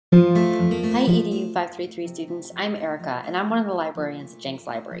EDU 533 students, I'm Erica and I'm one of the librarians at Jenks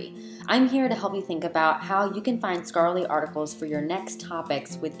Library. I'm here to help you think about how you can find scholarly articles for your next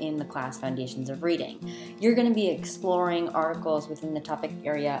topics within the class Foundations of Reading. You're going to be exploring articles within the topic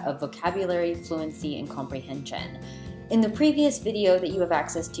area of vocabulary, fluency, and comprehension. In the previous video that you have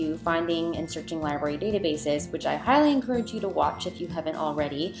access to, Finding and Searching Library Databases, which I highly encourage you to watch if you haven't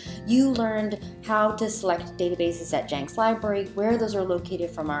already, you learned how to select databases at Jenks Library, where those are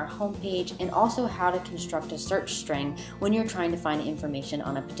located from our homepage, and also how to construct a search string when you're trying to find information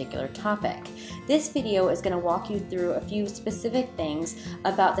on a particular topic. This video is going to walk you through a few specific things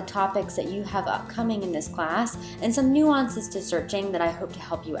about the topics that you have upcoming in this class and some nuances to searching that I hope to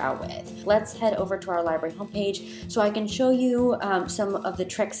help you out with. Let's head over to our library homepage so I can show you some of the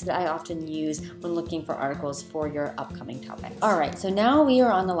tricks that I often use when looking for articles for your upcoming topics. Alright, so now we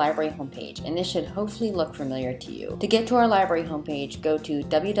are on the library homepage, and this should hopefully look familiar to you. To get to our library homepage, go to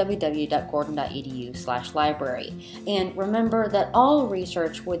www.gordon.edu/library. And remember that all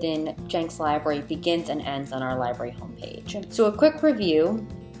research within Jenks Library begins and ends on our library homepage. So a quick review.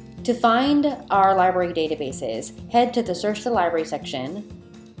 To find our library databases, head to the Search the Library section,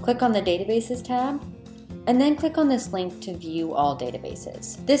 click on the Databases tab, and then click on this link to view all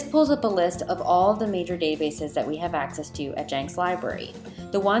databases. This pulls up a list of all of the major databases that we have access to at Jenks Library.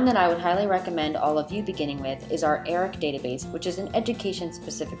 The one that I would highly recommend all of you beginning with is our ERIC database, which is an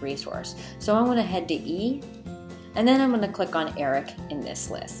education-specific resource. So I'm going to head to E, and then I'm going to click on ERIC in this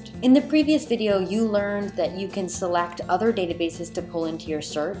list. In the previous video, you learned that you can select other databases to pull into your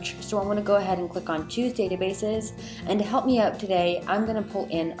search. So I'm going to go ahead and click on Choose Databases. And to help me out today, I'm going to pull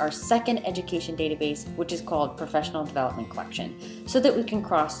in our second education database, which is called Professional Development Collection, so that we can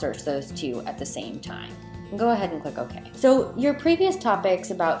cross-search those two at the same time. And go ahead and click OK. So your previous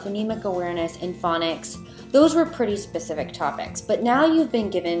topics about phonemic awareness and phonics, those were pretty specific topics, but now you've been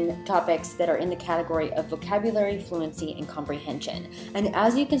given topics that are in the category of vocabulary, fluency, and comprehension. And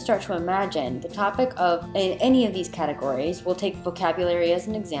as you can start to imagine, the topic of in any of these categories, we'll take vocabulary as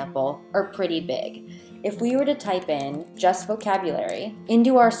an example, are pretty big. If we were to type in just vocabulary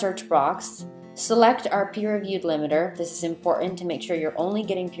into our search box, select our peer-reviewed limiter. This is important to make sure you're only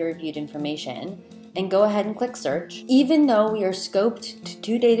getting peer-reviewed information, and go ahead and click search. Even though we are scoped to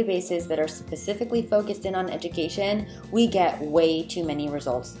two databases that are specifically focused in on education, we get way too many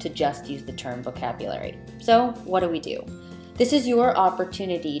results to just use the term vocabulary. So what do? This is your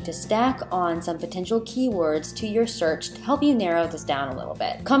opportunity to stack on some potential keywords to your search to help you narrow this down a little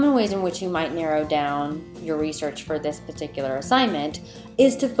bit. Common ways in which you might narrow down your research for this particular assignment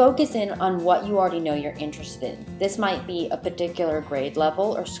is to focus in on what you already know you're interested in. This might be a particular grade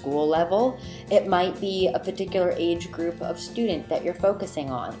level or school level. It might be a particular age group of student that you're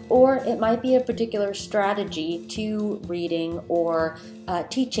focusing on. Or it might be a particular strategy to reading or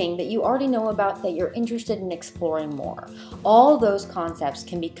teaching that you already know about that you're interested in exploring more. All those concepts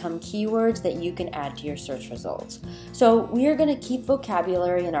can become keywords that you can add to your search results. So we are going to keep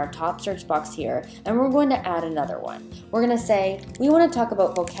vocabulary in our top search box here, and we're going to add another one. We're going to say we want to talk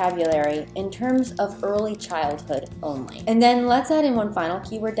about vocabulary in terms of early childhood only. And then let's add in one final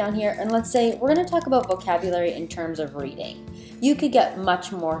keyword down here, and let's say we're going to talk about vocabulary in terms of reading. You could get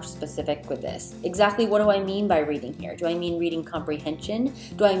much more specific with this. Exactly what do I mean by reading here? Do I mean reading comprehension?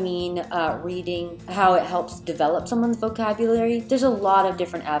 Do I mean reading how it helps develop someone's vocabulary? There's a lot of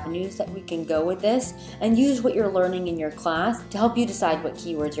different avenues that we can go with this, and use what you're learning in your class to help you decide what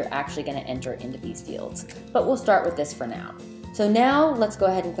keywords you're actually going to enter into these fields. But we'll start with this for now. So now let's go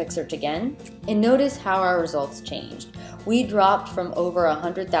ahead and click search again, and notice how our results changed. We dropped from over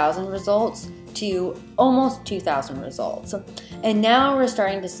 100,000 results to almost 2,000 results. And now we're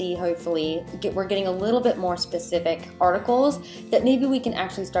starting to see, hopefully, we're getting a little bit more specific articles that maybe we can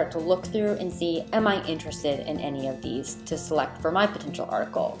actually start to look through and see, am I interested in any of these to select for my potential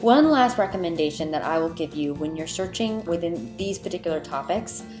article? One last recommendation that I will give you when you're searching within these particular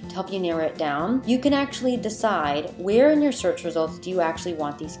topics to help you narrow it down, you can actually decide where in your search results do you actually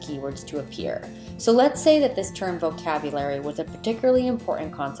want these keywords to appear. So let's say that this term vocabulary was a particularly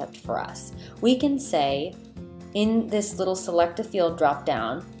important concept for us. We can say in this little select a field drop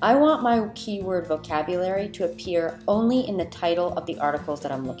down, I want my keyword vocabulary to appear only in the title of the articles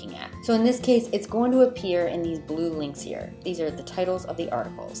that I'm looking at. So in this case, it's going to appear in these blue links here. These are the titles of the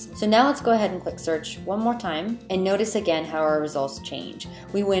articles. So now let's go ahead and click search one more time, and notice again how our results change.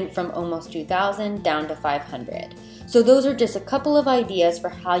 We went from almost 2,000 down to 500. So those are just a couple of ideas for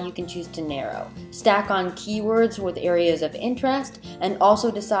how you can choose to narrow. Stack on keywords with areas of interest, and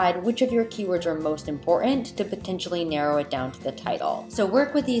also decide which of your keywords are most important to potentially narrow it down to the title. So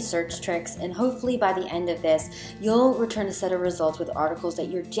work with these search tricks, and hopefully by the end of this, you'll return a set of results with articles that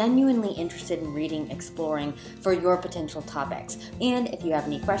you're genuinely interested in reading, exploring for your potential topics. And if you have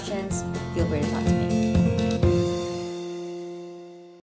any questions, feel free to talk to me.